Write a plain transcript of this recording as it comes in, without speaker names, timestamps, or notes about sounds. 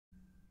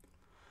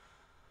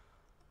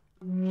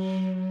Hello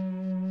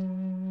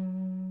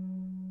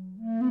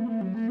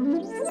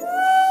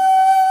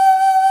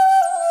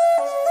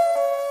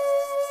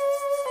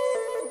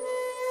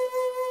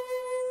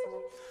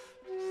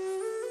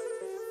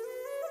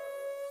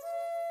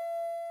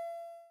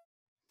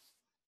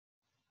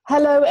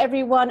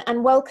everyone,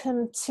 and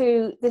welcome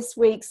to this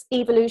week's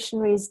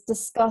Evolutionaries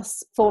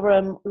Discuss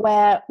Forum,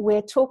 where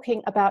we're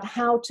talking about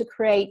how to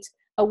create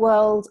a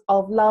world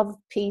of love,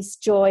 peace,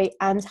 joy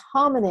and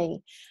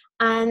harmony.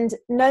 And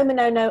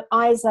Nomanono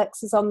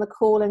Isaacs is on the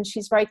call, and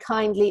she's very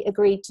kindly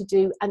agreed to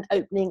do an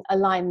opening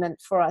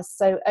alignment for us.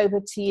 So over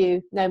to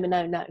you,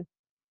 Nomanono.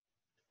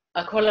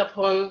 I call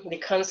upon the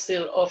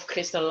Council of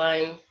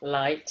Crystalline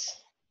Light,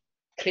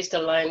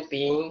 crystalline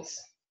beings,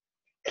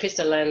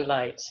 crystalline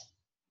light,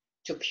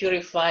 to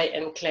purify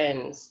and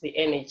cleanse the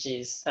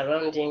energies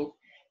surrounding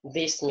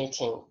this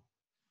meeting,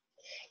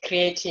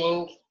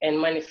 creating and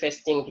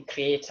manifesting the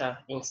Creator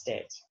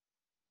instead.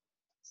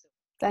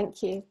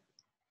 Thank you.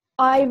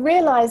 I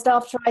realized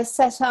after I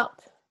set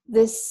up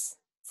this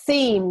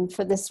theme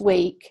for this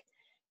week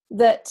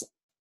that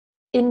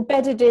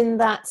embedded in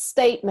that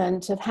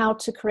statement of how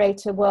to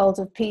create a world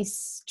of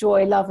peace,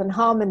 joy, love and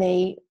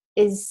harmony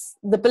is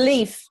the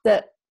belief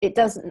that it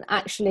doesn't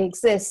actually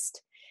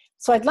exist.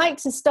 So I'd like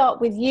to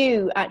start with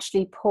you,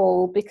 actually,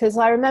 Paul, because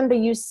I remember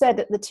you said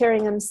at the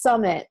Tyringham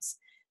Summit,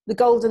 the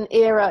golden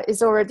era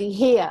is already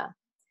here.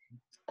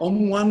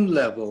 On one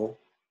level,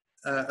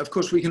 of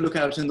course, we can look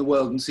out in the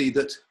world and see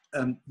that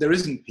there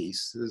isn't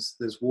peace.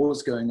 There's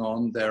wars going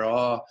on. There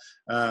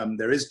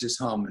is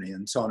disharmony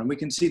and so on. And we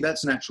can see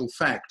that's an actual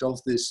fact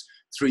of this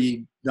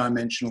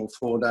three-dimensional,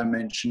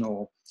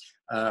 four-dimensional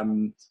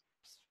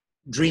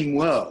dream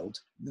world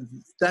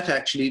that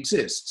actually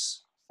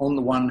exists on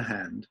the one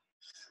hand.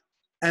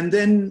 And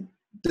then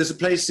there's a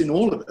place in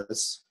all of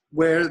us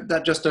where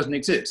that just doesn't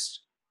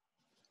exist,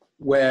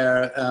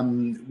 where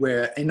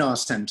in our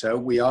center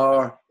we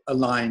are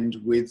aligned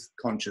with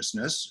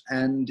consciousness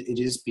and it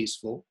is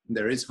peaceful,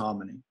 there is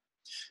harmony.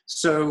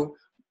 So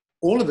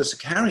all of us are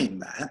carrying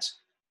that.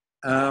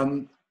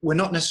 We're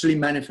not necessarily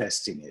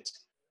manifesting it.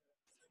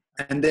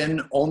 And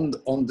then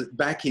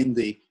back in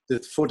the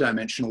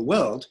four-dimensional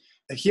world,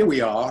 here we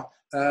are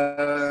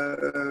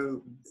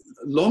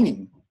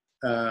longing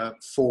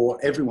for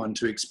everyone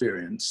to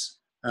experience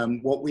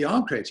what we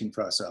are creating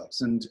for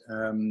ourselves. And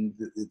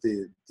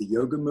the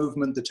yoga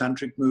movement, the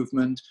tantric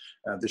movement,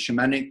 the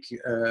shamanic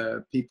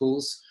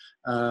peoples,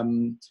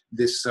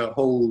 this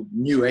whole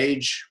new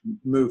age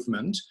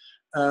movement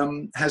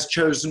has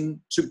chosen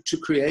to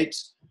create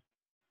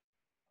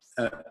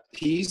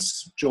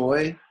peace,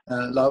 joy,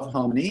 love,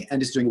 harmony,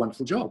 and is doing a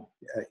wonderful job.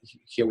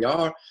 Here we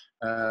are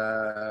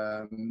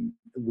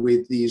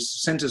with these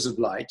centers of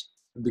light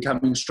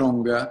becoming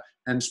stronger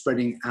and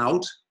spreading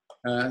out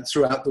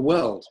throughout the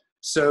world.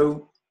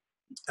 So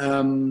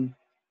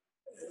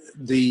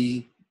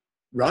the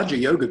Raja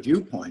Yoga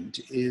viewpoint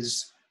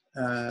is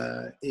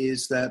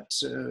that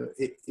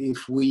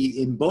if we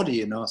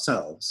embody in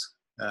ourselves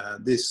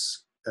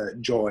this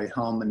joy,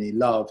 harmony,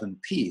 love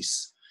and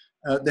peace,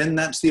 then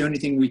that's the only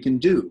thing we can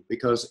do,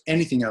 because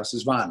anything else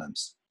is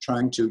violence.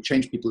 Trying to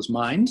change people's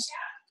minds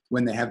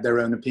when they have their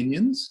own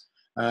opinions,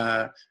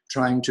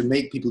 trying to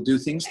make people do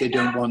things they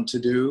don't want to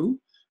do,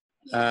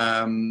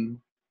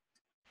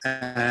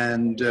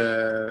 and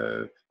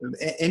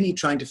any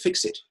trying to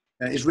fix it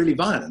is really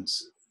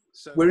violence.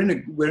 So we're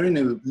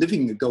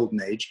living a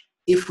golden age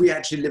if we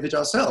actually live it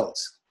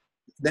ourselves.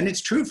 Then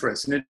it's true for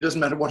us, and it doesn't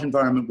matter what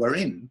environment we're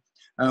in.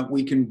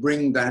 We can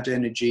bring that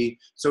energy.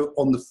 So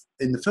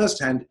in the first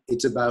hand,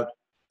 it's about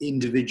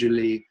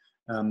individually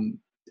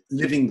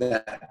living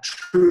that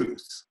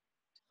truth,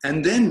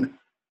 and then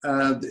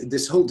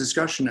this whole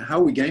discussion: how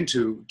are we going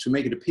to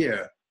make it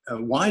appear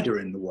wider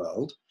in the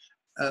world?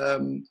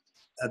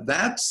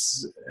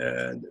 That's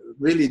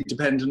really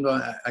dependent,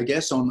 I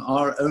guess, on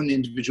our own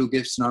individual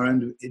gifts and our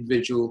own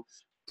individual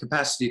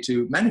capacity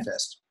to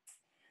manifest.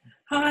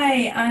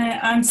 Hi,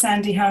 I'm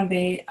Sandy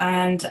Humby,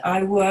 and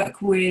I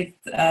work with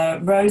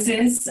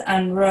roses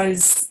and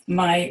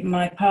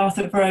my path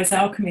of rose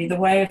alchemy, the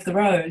way of the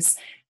rose,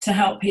 to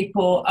help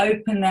people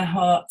open their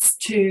hearts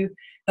to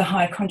the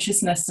high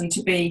consciousness and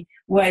to be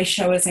way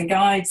showers and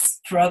guides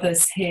for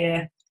others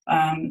here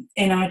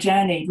in our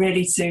journey,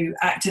 really to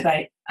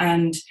activate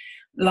and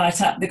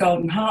light up the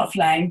golden heart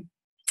flame,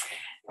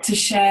 to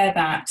share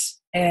that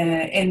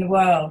in the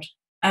world.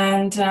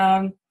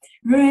 And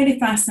really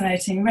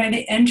fascinating,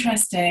 really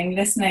interesting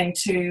listening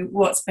to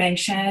what's being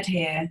shared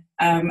here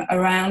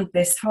around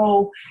this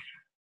whole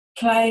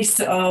place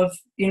of,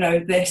 you know,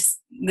 this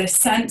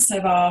sense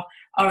of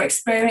our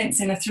experience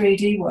in a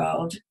 3D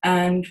world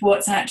and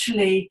what's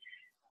actually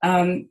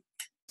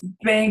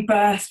being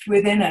birthed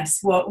within us,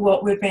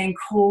 what we're being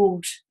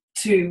called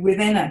to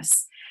within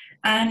us.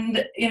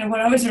 And, you know, what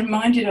I was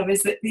reminded of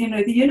is that, you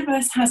know, the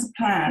universe has a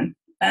plan,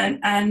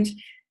 and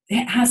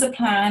it has a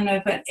plan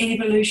of an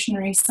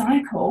evolutionary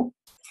cycle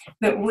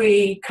that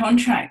we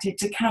contracted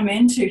to come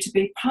into, to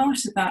be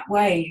part of that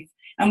wave.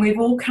 And we've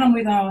all come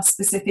with our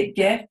specific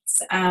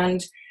gifts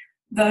and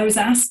those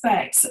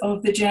aspects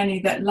of the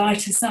journey that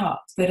light us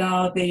up, that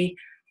are the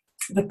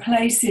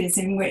places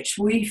in which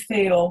we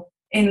feel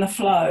in the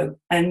flow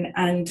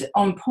and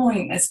on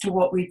point as to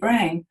what we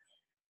bring.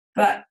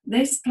 But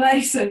this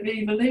place of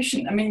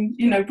evolution, I mean,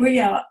 you know, we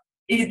are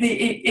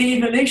the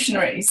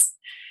evolutionaries,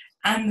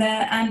 and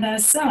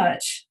as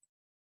such,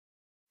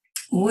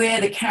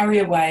 we're the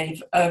carrier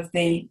wave of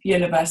the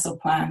universal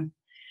plan.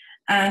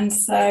 And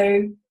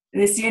so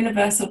this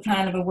universal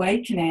plan of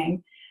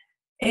awakening,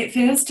 it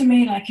feels to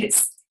me like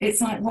it's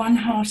like one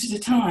heart at a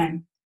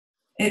time.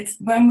 It's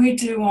when we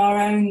do our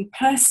own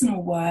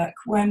personal work,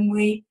 when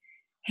we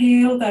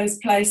heal those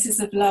places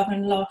of love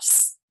and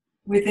loss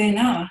within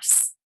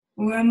us,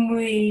 when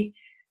we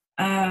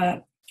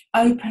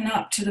open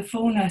up to the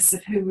fullness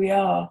of who we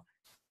are,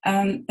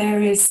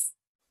 there is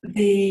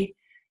the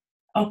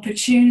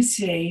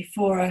opportunity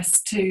for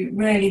us to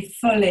really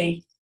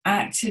fully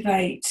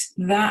activate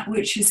that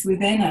which is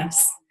within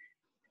us.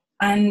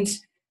 And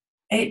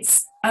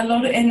it's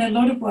in a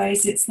lot of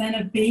ways, it's then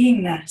a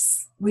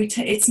beingness.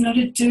 It's not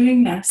a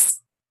doingness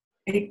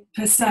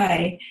per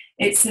se,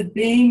 it's a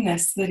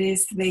beingness that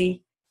is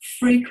the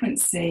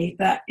frequency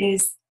that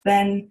is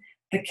then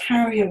the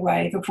carrier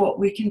wave of what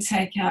we can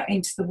take out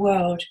into the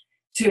world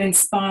to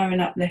inspire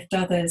and uplift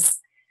others.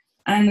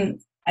 And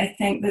I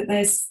think that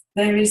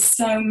there is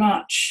so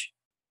much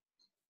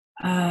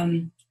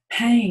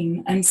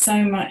pain and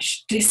so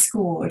much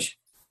discord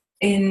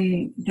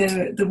in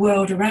the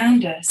world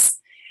around us,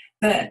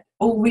 that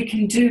all we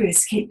can do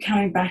is keep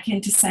coming back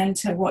into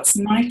center. What's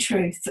my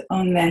truth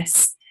on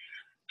this?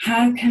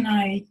 How can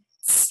I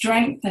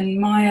strengthen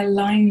my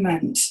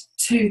alignment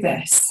to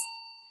this?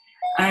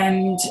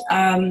 And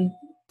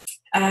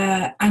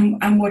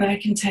what I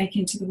can take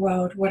into the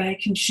world, what I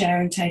can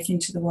share and take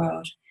into the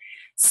world.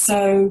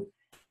 So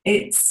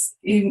it's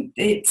a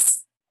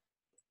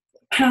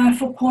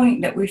powerful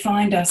point that we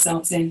find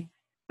ourselves in,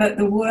 but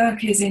the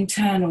work is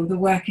internal, the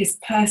work is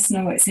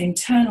personal, it's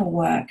internal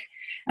work,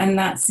 and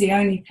that's the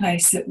only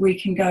place that we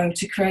can go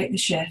to create the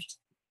shift.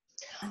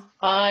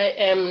 I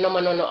am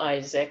Nomanono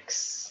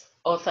Isaacs,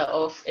 author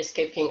of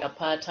Escaping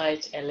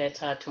Apartheid, a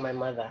Letter to My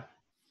Mother.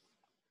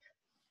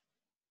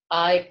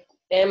 I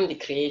am the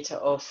creator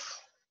of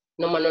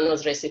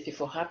Nomanono's Recipe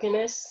for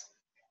Happiness,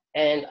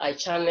 and I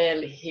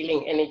channel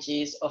healing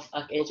energies of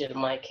Archangel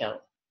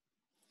Michael.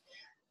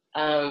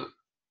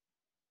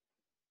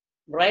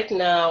 Right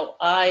now,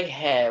 I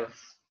have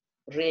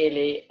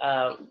really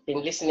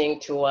been listening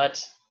to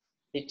what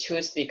the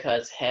two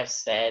speakers have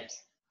said,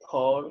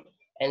 Paul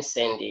and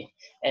Sandy,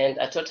 and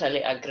I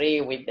totally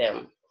agree with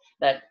them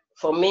that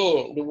for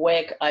me, the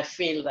work, I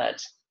feel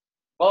that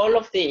all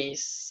of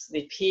this,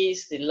 the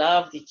peace, the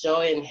love, the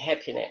joy and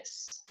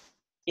happiness,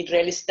 it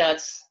really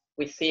starts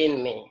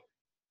within me.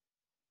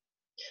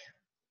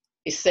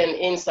 It's an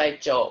inside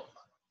job.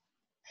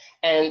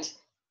 And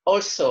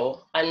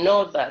also, I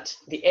know that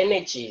the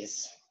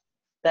energies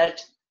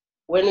that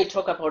when we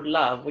talk about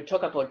love, we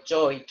talk about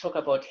joy, we talk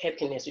about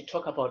happiness, we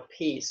talk about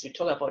peace, we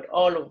talk about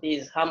all of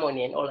these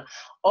harmony and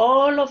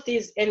all of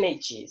these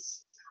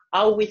energies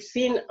are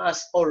within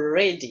us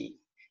already,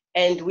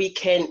 and we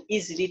can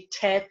easily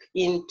tap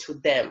into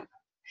them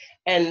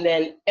and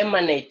then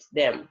emanate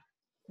them.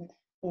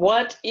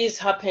 What is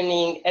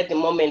happening at the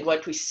moment,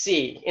 what we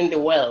see in the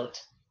world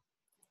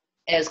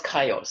as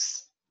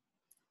chaos,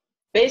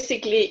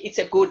 basically it's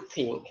a good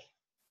thing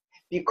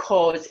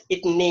because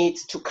it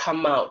needs to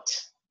come out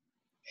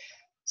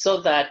so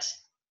that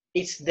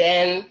it's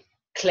then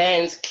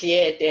cleansed,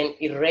 cleared and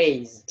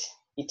erased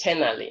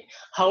eternally.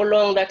 How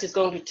long that is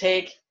going to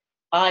take,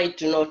 I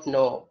do not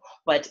know.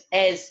 But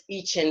as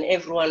each and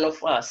every one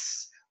of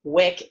us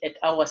work at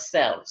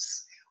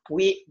ourselves,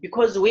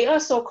 because we are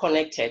so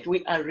connected,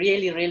 we are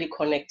really, really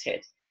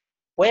connected.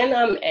 When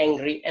I'm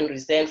angry and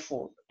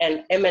resentful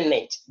and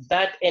emanate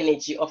that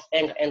energy of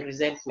anger and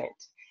resentment,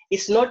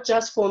 it's not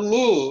just for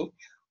me,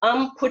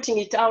 I'm putting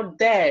it out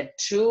there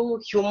to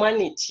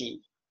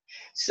humanity.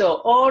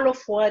 So all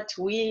of what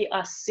we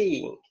are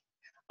seeing,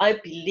 I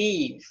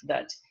believe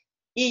that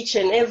each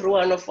and every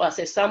one of us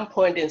at some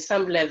point in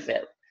some level,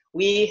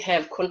 we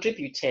have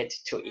contributed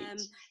to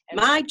it.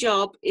 My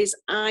job is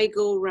I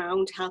go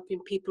around helping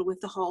people with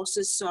the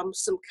horses, so I'm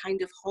some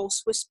kind of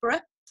horse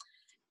whisperer,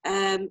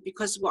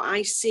 because what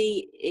I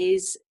see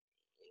is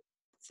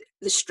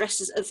the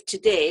stresses of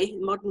today,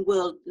 modern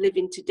world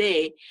living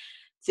today,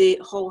 the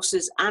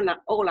horses and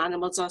all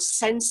animals are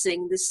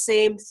sensing the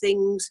same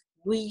things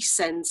we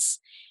sense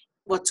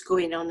what's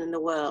going on in the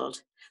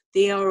world.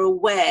 They are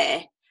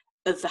aware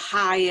of the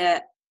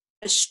higher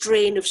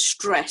strain of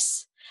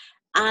stress,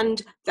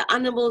 and the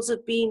animals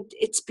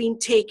it's been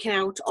taken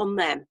out on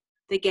them.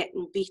 They're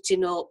getting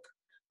beaten up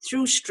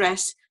through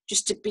stress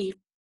just to be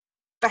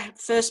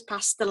first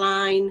past the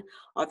line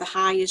or the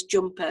highest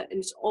jumper, and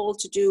it's all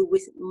to do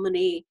with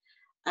money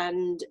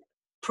and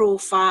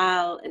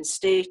profile and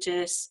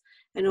status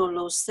and all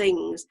those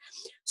things.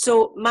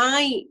 So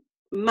my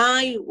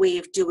way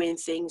of doing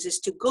things is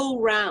to go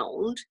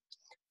round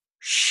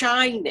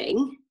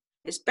shining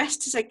as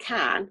best as I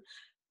can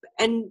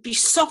and be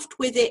soft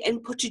with it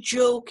and put a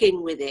joke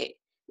in with it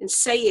and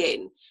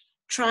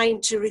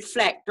trying to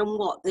reflect on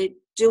what they're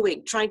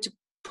doing, trying to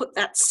put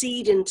that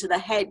seed into their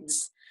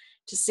heads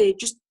to say,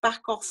 just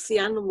back off the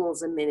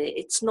animals a minute.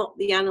 It's not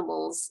the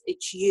animals,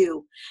 it's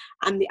you.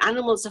 And the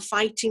animals are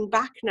fighting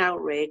back now,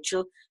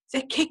 Rachel.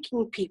 They're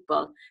kicking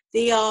people.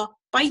 They are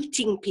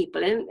biting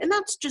people. And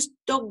that's just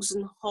dogs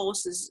and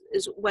horses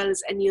as well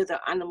as any other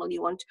animal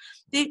you want.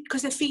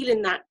 Because they're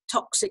feeling that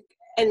toxic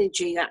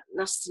energy, that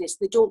nastiness.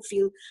 They don't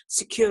feel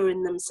secure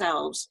in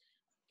themselves.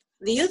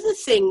 The other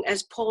thing,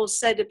 as Paul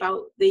said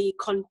about the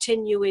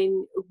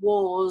continuing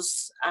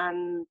wars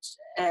and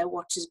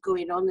what is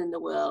going on in the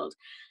world,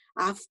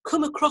 I've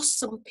come across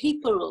some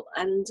people,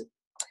 and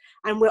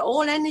we're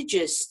all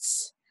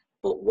energists,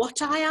 but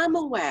what I am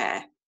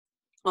aware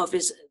of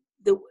is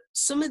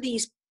some of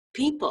these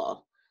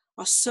people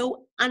are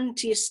so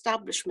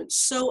anti-establishment,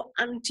 so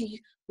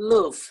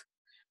anti-love,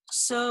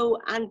 so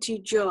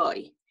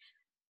anti-joy,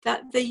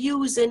 that they're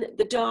using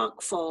the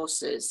dark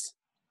forces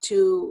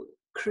to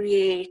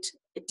create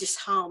a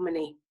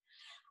disharmony.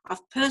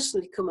 I've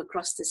personally come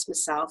across this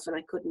myself and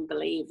I couldn't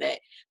believe it.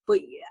 But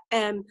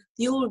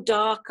the old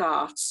dark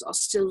arts are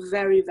still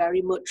very,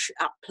 very much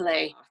at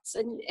play.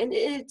 And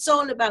it's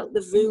all about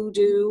the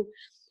voodoo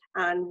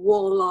and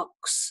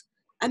warlocks.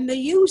 And they're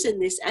using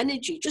this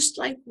energy just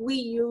like we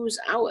use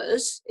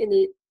ours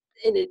in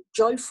a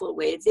joyful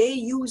way. They're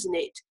using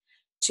it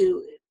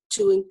to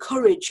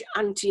encourage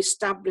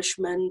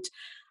anti-establishment,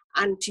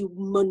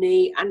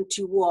 anti-money,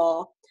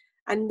 anti-war.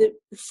 And the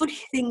funny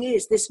thing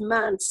is, this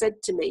man said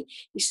to me,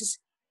 he says,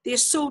 they're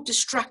so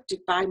distracted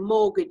by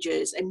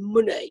mortgages and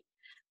money.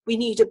 We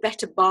need a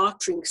better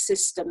bartering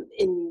system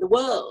in the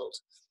world.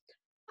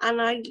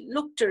 And I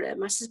looked at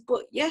him, I said,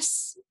 but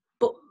yes,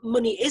 but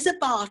money is a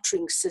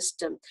bartering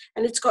system,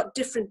 and it's got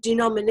different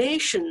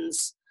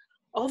denominations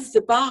of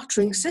the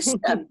bartering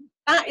system.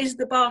 That is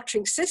the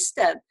bartering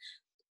system.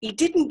 He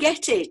didn't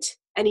get it,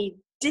 and he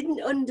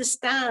didn't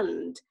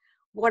understand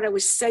what I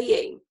was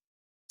saying.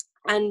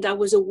 And I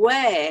was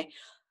aware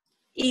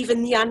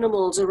even the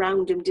animals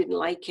around him didn't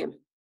like him.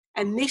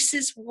 And this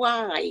is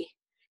why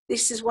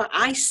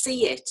I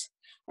see it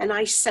and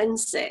I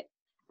sense it.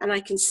 And I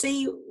can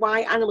see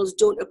why animals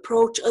don't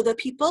approach other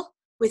people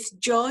with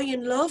joy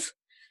and love.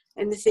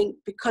 And they think,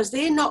 because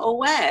they're not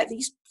aware,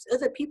 these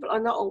other people are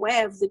not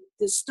aware of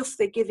the stuff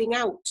they're giving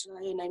out.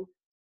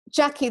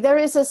 Jackie, there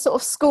is a sort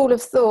of school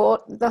of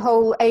thought, the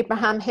whole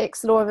Abraham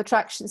Hicks law of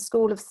attraction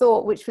school of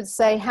thought, which would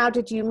say, how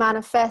did you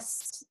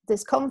manifest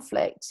this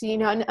conflict? You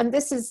know, and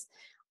this is,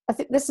 I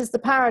think this is the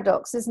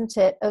paradox, isn't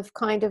it, of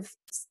kind of,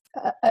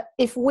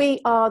 if we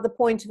are the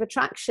point of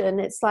attraction,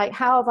 it's like,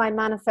 how have I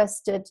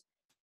manifested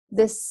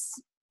this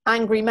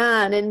angry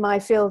man in my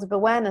field of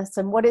awareness,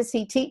 and what is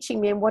he teaching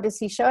me, and what is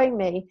he showing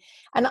me?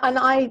 And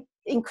I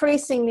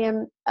increasingly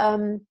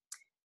am,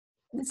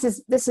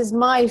 this is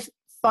my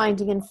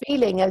finding and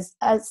feeling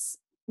as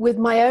with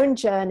my own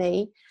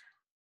journey,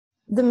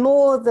 the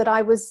more that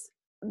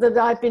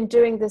I've been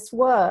doing this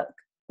work,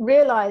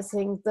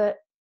 realizing that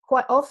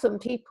quite often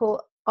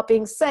people are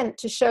being sent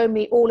to show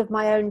me all of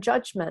my own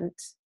judgment.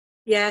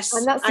 Yes.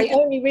 And that's the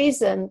only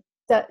reason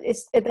that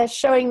they're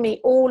showing me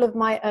all of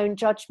my own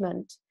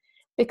judgment,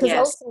 because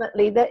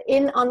ultimately they're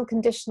in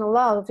unconditional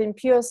love, in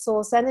pure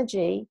source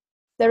energy.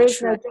 There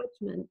is no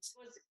judgment.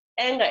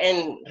 Anger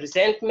and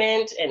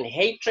resentment and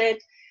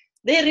hatred,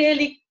 they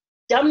really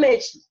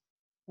damage,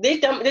 they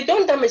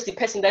don't damage the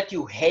person that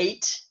you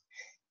hate.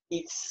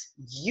 It's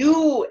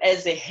you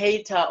as a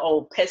hater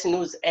or person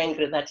who's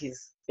angry that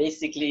is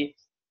basically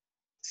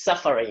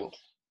suffering.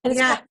 And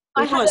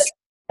I had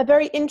a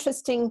very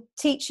interesting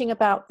teaching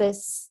about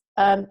this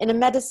in a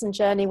medicine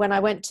journey when I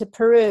went to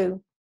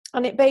Peru.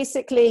 And it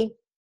basically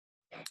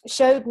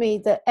showed me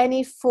that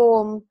any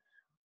form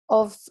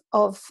of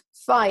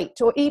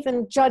fight, or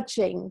even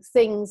judging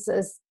things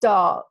as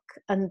dark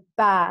and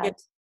bad,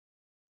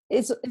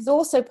 is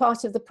also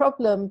part of the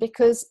problem.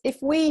 Because if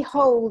we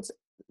hold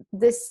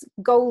this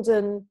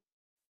golden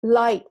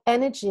light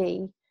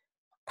energy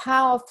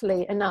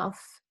powerfully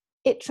enough,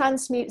 it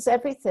transmutes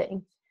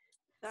everything.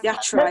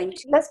 That's right.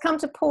 Let's come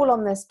to Paul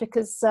on this,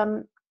 because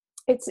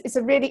it's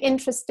a really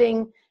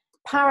interesting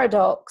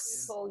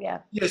paradox. Paul,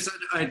 Yes,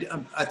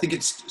 I think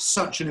it's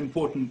such an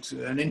important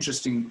and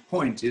interesting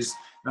point, is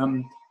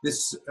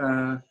this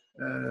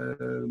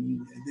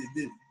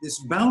this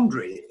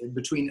boundary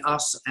between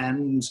us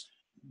and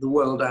the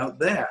world out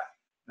there,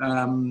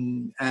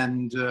 and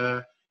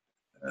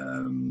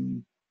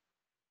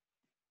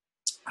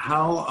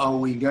how are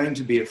we going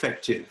to be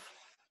effective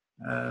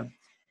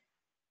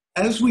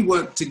as we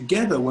work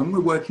together when we're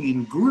working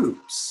in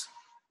groups?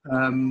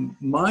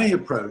 My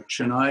approach,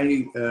 and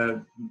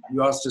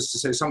you asked us to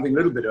say something a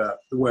little bit about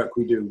the work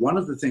we do. One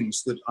of the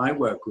things that I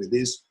work with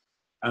is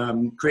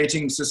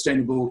creating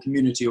sustainable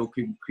community, or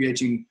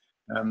creating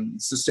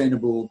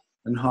sustainable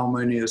and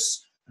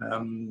harmonious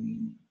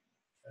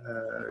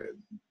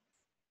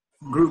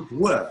group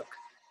work.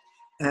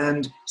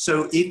 And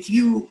so if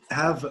you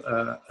have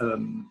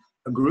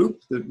a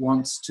group that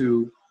wants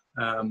to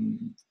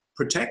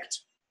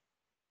protect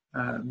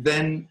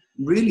then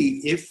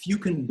really, if you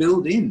can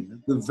build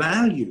in the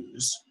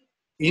values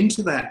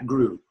into that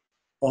group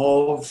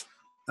of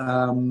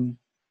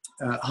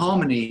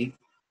harmony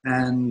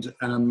and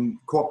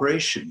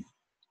cooperation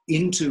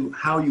into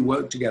how you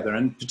work together,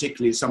 and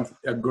particularly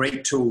a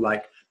great tool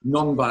like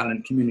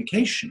nonviolent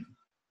communication,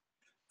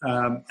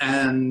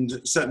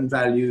 and certain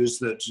values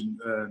that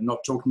not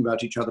talking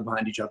about each other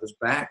behind each other's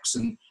backs,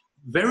 and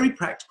very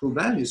practical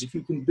values, if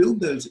you can build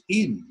those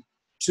in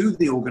to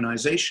the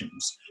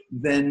organizations,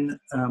 then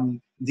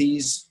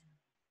these,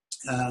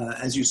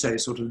 as you say,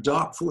 sort of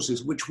dark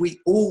forces, which we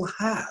all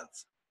have,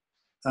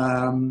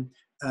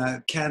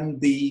 can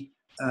be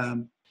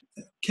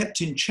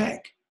kept in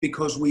check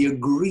because we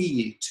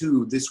agree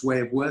to this way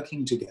of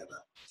working together.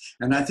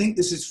 And I think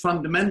this is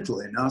fundamental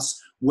in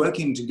us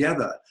working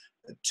together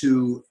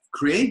to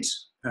create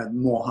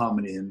more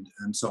harmony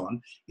and so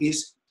on,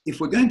 is if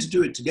we're going to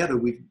do it together,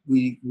 we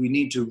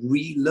need to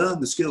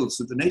relearn the skills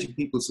that the native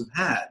peoples have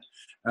had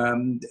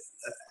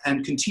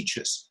and can teach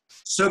us.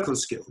 Circle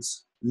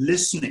skills,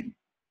 listening,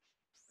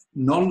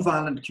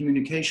 nonviolent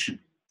communication,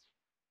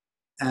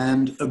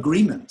 and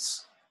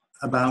agreements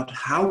about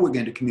how we're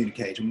going to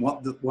communicate and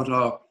what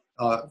our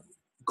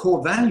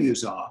core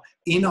values are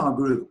in our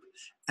group,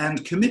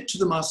 and commit to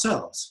them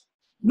ourselves.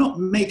 Not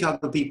make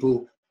other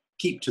people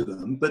keep to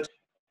them, but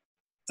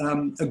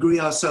agree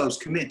ourselves,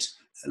 commit,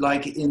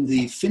 like in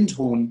the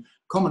Findhorn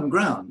Common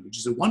Ground, which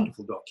is a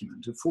wonderful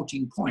document of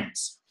 14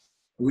 points,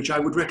 which I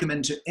would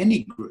recommend to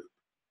any group,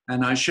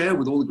 and I share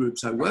with all the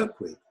groups I work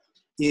with,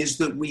 is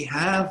that we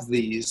have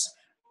these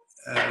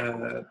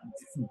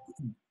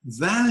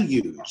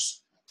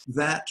values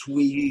that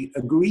we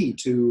agree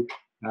to.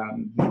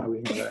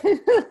 We have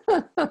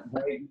a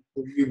very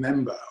new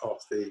member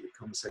of the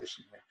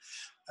conversation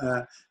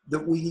here,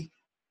 that we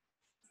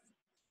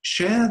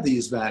share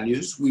these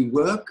values, we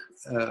work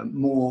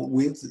more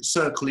with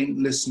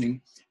circling,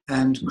 listening,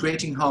 and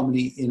creating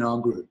harmony in our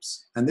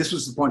groups. And this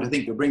was the point I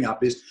think you'll bring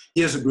up, is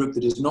here's a group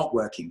that is not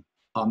working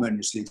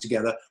harmoniously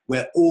together.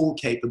 We're all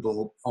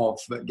capable of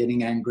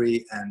getting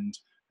angry and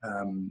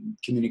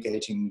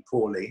communicating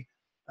poorly.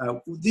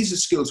 These are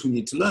skills we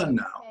need to learn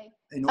now. Okay.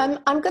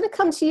 I'm going to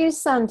come to you,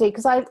 Sandy,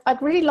 because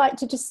I'd really like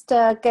to just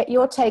get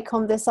your take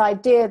on this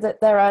idea that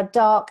there are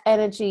dark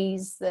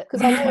energies.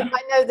 Because I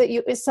know that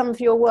you, some of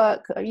your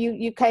work,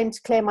 you came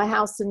to clear my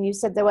house and you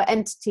said there were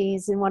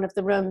entities in one of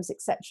the rooms,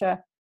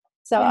 etc.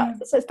 So yeah.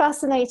 It's a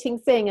fascinating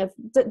thing. Of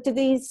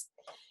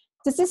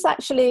does this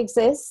actually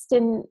exist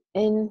in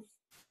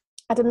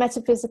at a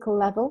metaphysical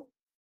level?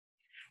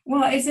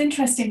 Well, it's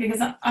interesting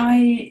because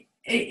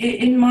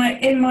in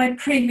my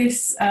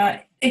previous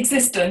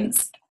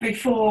existence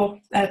before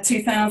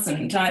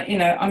 2000,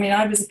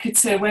 I was a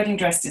couture wedding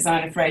dress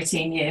designer for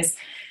 18 years.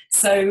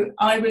 So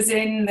I was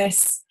in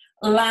this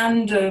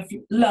land of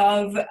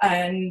love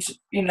and,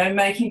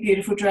 making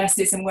beautiful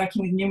dresses and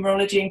working with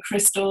numerology and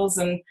crystals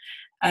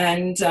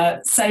and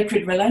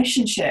sacred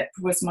relationship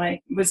was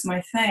my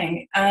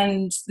thing.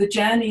 And the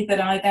journey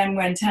that I then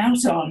went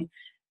out on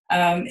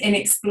in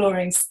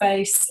exploring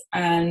space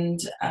and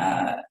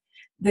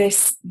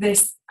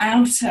this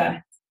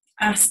outer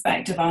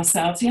aspect of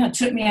ourselves, it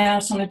took me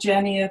out on a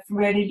journey of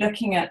really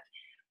looking at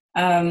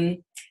the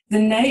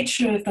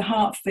nature of the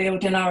heart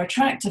field and our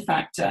attractor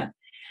factor,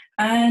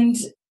 and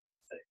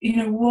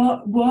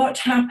what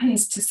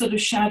happens to sort of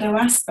shadow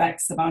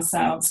aspects of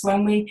ourselves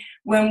when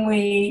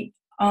we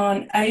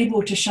aren't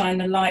able to shine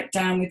the light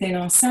down within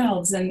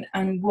ourselves, and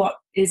what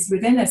is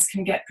within us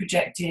can get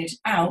projected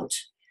out.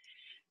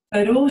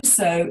 But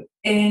also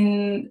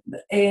in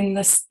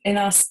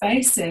our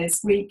spaces,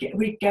 we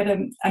get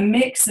a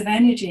mix of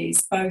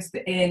energies, both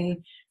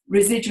in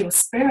residual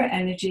spirit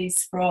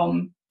energies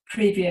from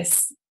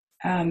previous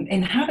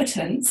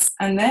inhabitants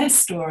and their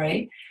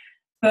story,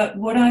 but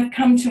what I've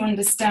come to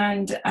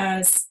understand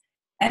as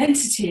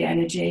entity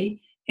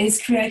energy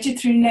is created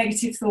through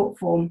negative thought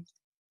form.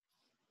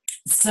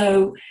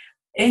 So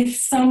if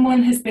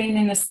someone has been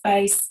in a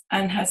space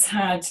and has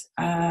had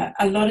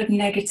a lot of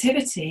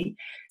negativity,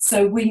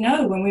 so we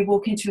know when we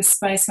walk into a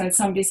space when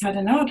somebody's had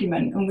an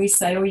argument and we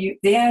say,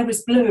 the air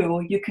was blue,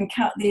 or you can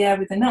cut the air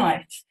with a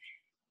knife,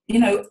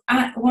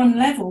 at one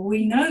level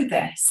we know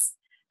this.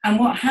 And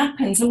what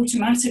happens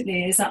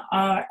automatically is that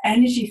our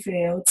energy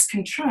fields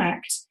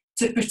contract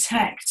to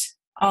protect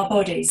our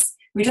bodies.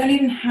 We don't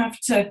even have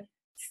to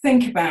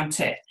think about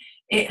it.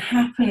 It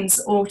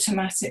happens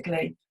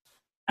automatically.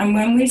 And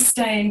when we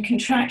stay in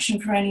contraction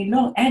for any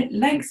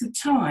length of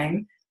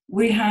time,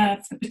 we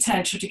have the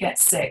potential to get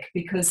sick,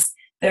 because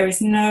there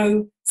is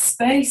no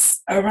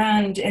space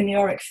around in the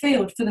auric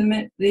field for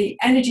the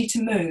energy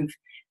to move.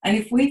 And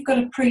if we've got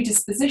a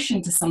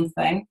predisposition to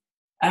something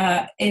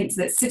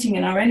that's sitting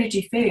in our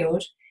energy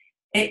field,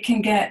 it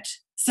can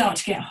start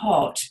to get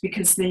hot,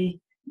 because the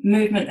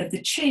movement of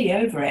the chi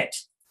over it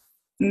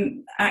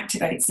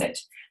activates it.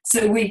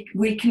 So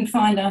we can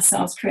find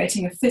ourselves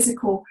creating a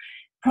physical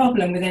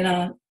problem within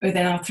our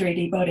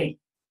 3D body.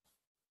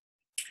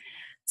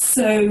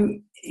 So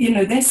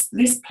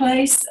this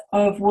place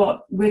of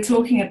what we're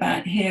talking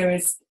about here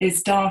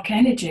is dark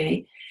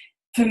energy,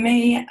 for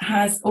me,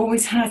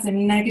 always has a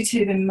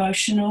negative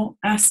emotional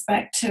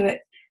aspect to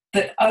it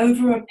that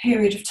over a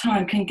period of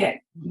time can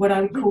get what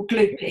I would call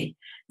gloopy.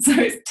 So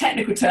it's a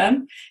technical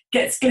term,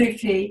 gets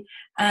gloopy.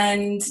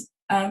 And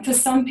for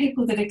some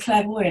people that are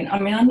clairvoyant, I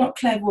mean, I'm not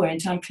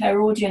clairvoyant, I'm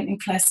clairaudient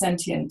and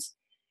clairsentient.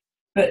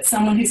 But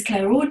someone who's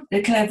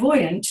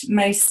clairvoyant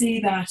may see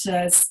that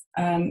as,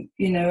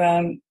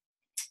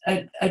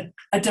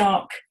 a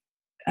dark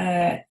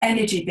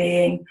energy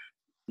being,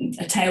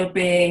 a tailed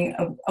being,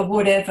 a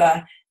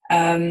whatever.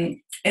 They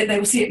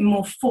will see it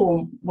more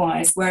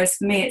form-wise, whereas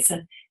for me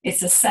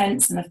it's a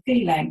sense and a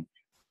feeling.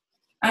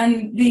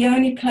 And the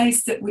only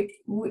place that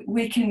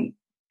we can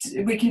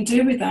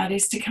do with that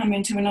is to come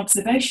into an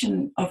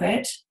observation of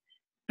it,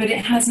 but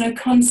it has no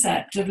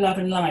concept of love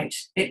and light.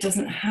 It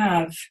doesn't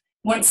have,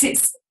 once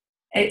it's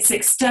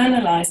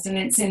externalized and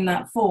it's in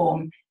that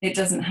form, it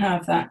doesn't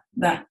have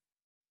that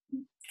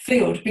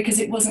field because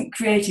it wasn't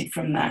created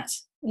from that.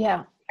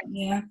 Yeah.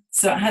 Yeah.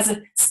 So it has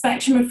a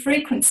spectrum of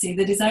frequency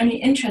that is only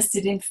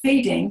interested in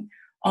feeding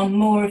on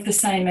more of the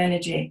same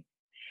energy.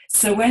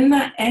 So when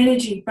that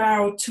energy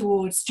barreled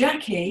towards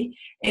Jackie,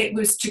 it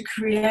was to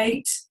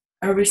create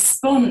a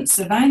response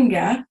of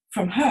anger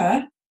from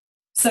her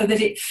so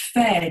that it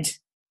fed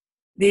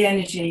the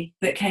energy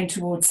that came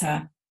towards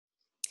her.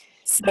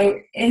 So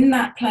in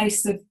that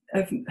place of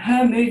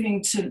her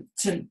moving to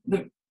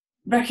the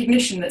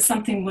recognition that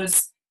something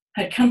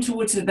had come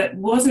towards her that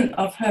wasn't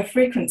of her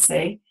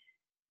frequency,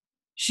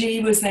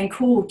 she was then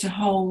called to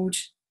hold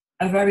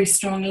a very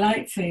strong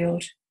light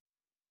field.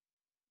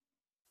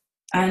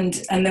 And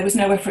there was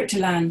nowhere for it to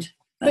land.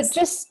 But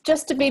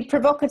just to be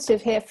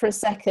provocative here for a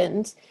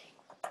second,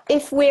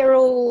 if we're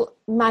all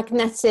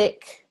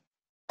magnetic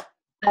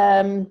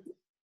master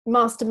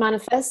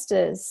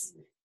manifestors,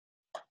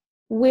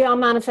 we are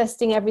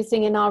manifesting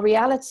everything in our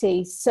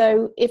reality.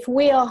 So if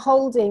we are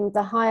holding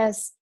the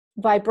highest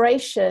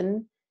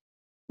vibration,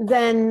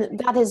 then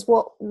that is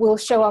what will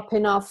show up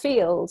in our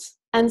field.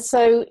 And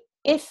so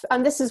this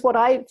is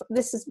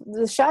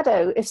the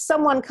shadow. If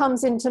someone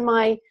comes into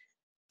my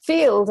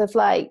field of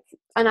like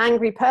an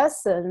angry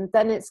person,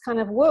 then it's kind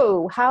of,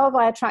 whoa, how have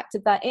I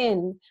attracted that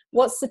in?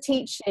 What's the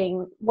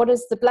teaching? What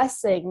is the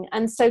blessing?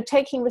 And so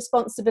taking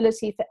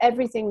responsibility for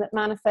everything that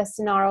manifests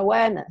in our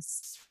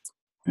awareness.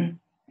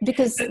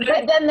 Because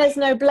then there's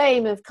no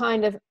blame of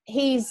kind of,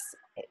 he's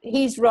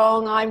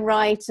wrong, I'm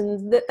right,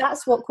 and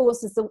that's what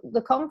causes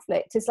the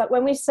conflict. It's like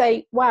when we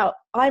say, wow,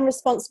 I'm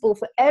responsible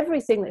for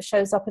everything that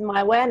shows up in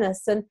my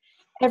awareness, and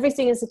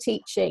everything is a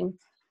teaching,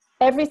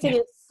 everything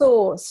is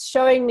source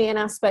showing me an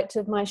aspect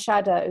of my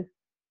shadow,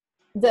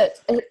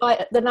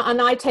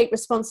 and I take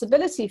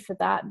responsibility for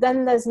that,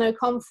 then there's no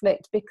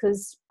conflict,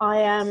 because I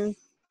am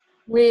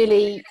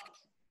really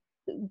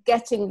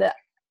getting that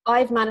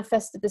I've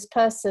manifested this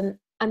person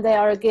and they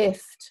are a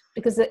gift,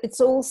 because it's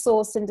all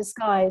source in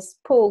disguise.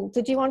 Paul,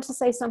 did you want to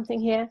say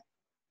something here?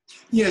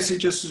 Yes, it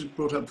just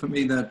brought up for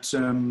me that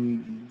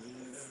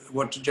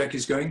what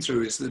Jackie's going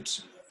through is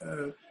that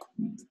a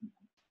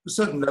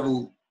certain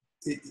level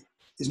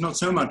is not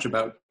so much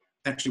about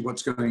actually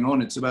what's going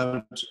on. It's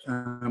about,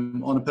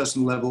 on a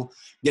personal level,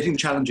 getting the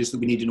challenges that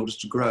we need in order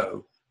to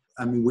grow.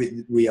 I mean,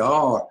 we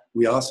are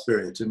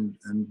spirit and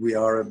we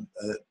are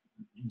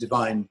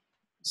divine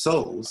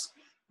souls.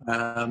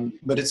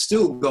 But it's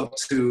still got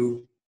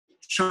to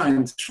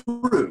shine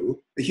through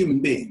a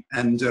human being,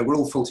 and we're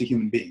all faulty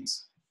human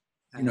beings.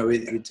 You know,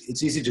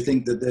 it's easy to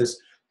think that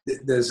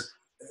there's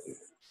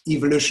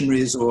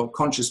evolutionaries or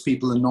conscious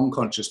people and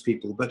non-conscious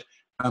people, but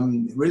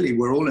really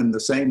we're all in the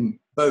same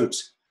boat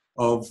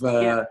of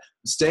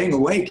staying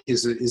awake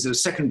is a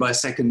second by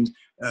second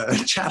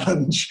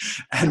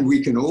challenge, and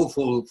we can all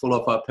fall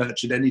off our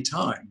perch at any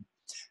time.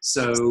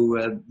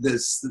 So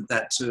there's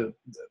that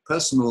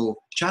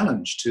personal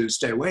challenge to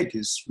stay awake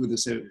is with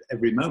us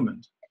every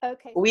moment.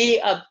 Okay.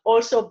 We are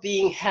also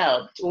being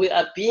helped. We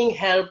are being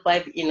helped by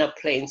the inner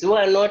planes. We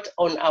are not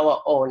on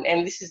our own.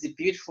 And this is the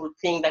beautiful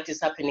thing that is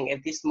happening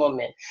at this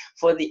moment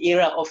for the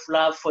era of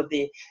love, for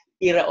the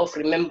era of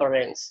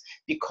remembrance,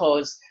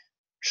 because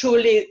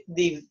truly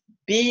the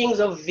beings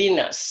of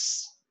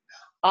Venus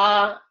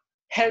are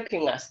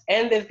helping us,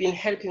 and they've been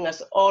helping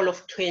us all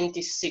of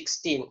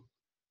 2016.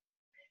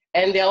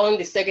 And they're on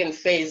the second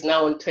phase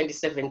now in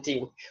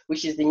 2017,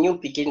 which is the new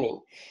beginning.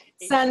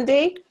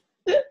 Sandy?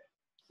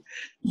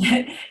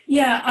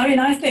 Yeah, I mean,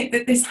 I think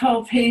that this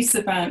whole piece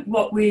about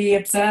what we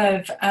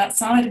observe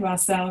outside of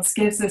ourselves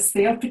gives us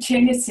the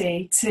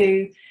opportunity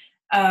to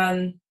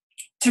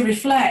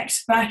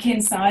reflect back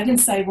inside and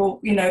say, well,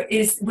 you know,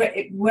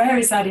 where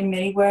is that in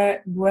me?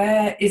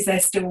 Where is there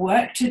still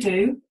work to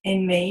do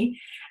in me?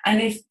 And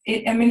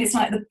it's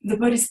like the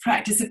Buddhist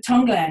practice of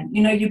Tonglen.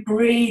 You know, you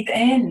breathe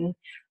in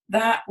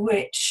that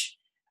which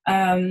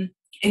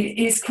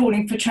is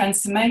calling for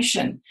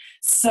transformation.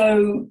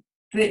 So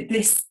there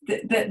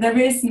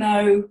is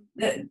no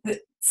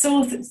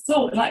source,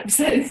 like we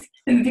said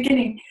in the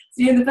beginning.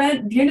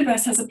 The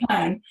universe has a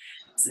plan.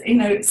 You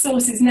know,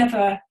 source is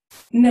never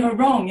never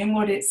wrong in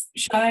what it's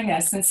showing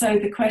us. And so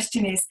the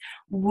question is,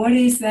 what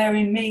is there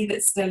in me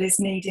that still is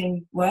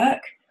needing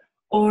work?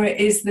 Or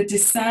is the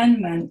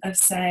discernment of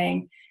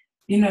saying,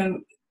 you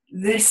know,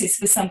 this is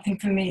for something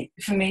for me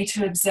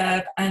to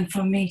observe and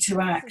for me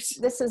to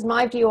act. This is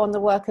my view on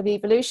the work of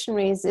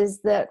Evolutionaries, is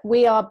that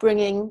we are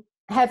bringing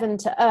heaven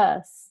to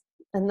earth.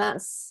 And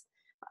that's,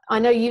 I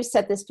know you've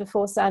said this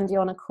before, Sandy,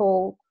 on a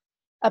call,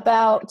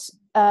 about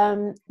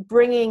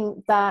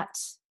bringing that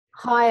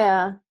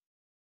higher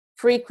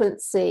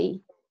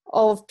frequency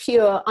of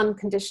pure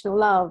unconditional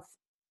love,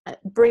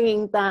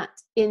 bringing that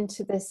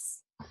into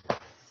this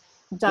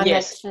dimension.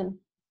 Yes.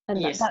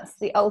 And yes. That's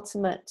the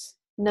ultimate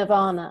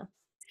nirvana.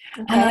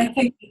 Okay. And I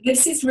think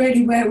this is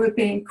really where we're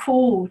being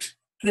called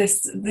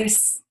this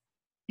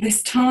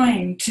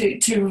time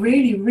to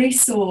really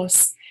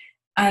resource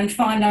and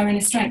find our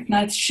inner strength.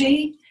 Now,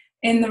 she,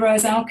 in the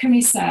Rose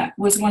Alchemy set,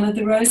 was one of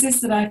the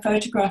roses that I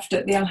photographed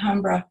at the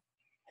Alhambra.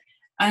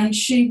 And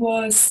she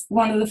was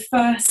one of the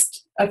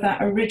first of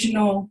that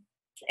original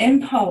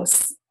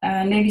impulse,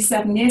 nearly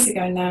 7 years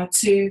ago now,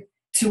 to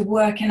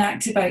work and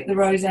activate the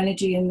rose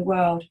energy in the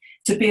world,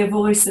 to be a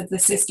voice of the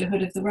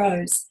sisterhood of the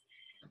rose.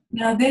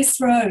 Now, this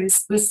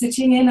rose was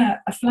sitting in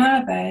a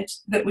flower bed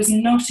that was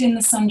not in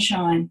the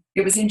sunshine.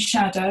 It was in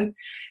shadow.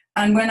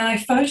 And when I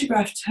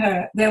photographed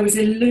her, there was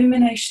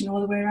illumination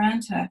all the way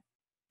around her.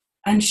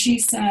 And she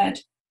said,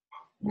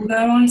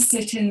 although I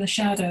sit in the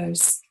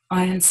shadows,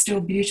 I am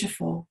still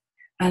beautiful.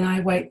 And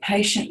I wait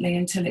patiently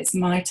until it's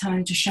my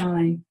time to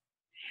shine.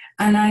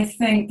 And I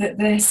think that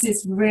this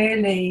is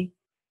really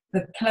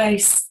the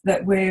place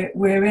that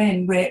we're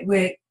in.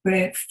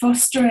 We're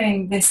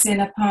fostering this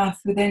inner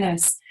path within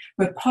us.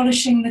 We're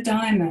polishing the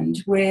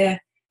diamond. We're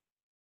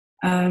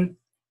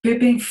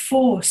being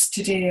forced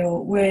to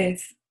deal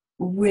with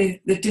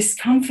the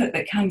discomfort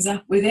that comes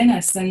up within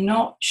us and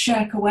not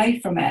shirk away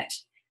from it,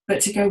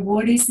 but to go,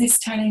 what is this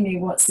telling me?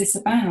 What's this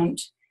about?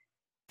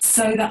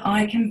 So that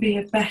I can be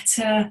a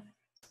better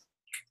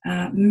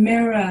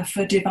mirror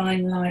for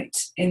divine light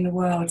in the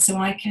world, so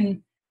I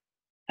can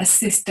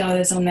assist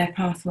others on their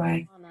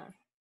pathway.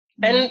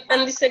 And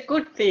it's a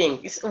good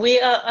thing.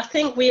 I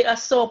think we are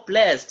so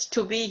blessed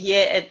to be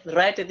here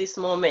right at this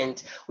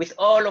moment with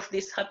all of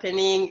this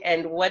happening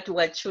and what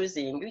we're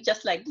choosing. We're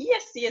just like,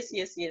 yes.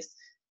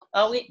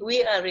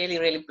 We are really,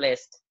 really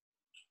blessed.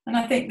 And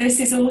I think this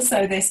is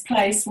also this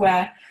place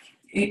where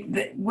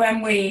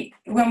when we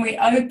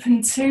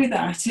open to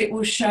that, it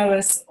will show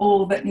us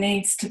all that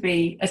needs to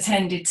be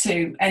attended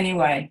to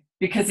anyway.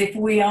 Because if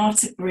we are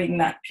to bring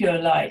that pure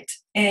light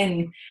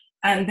in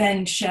and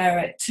then share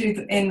it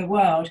in the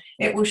world,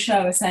 it will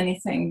show us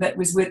anything that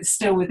was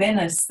still within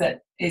us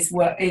that is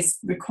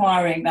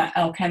requiring that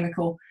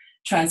alchemical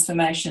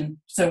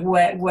transformation. So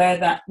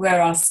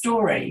where our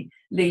story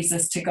leads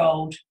us to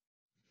gold.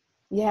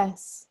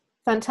 Yes,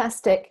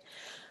 fantastic.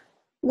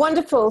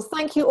 Wonderful.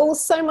 Thank you all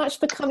so much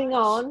for coming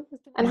on,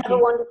 and have a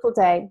wonderful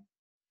day.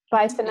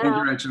 Bye for now. Thank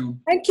you, Rachel.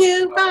 Thank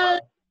you. Bye.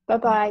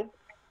 Bye-bye.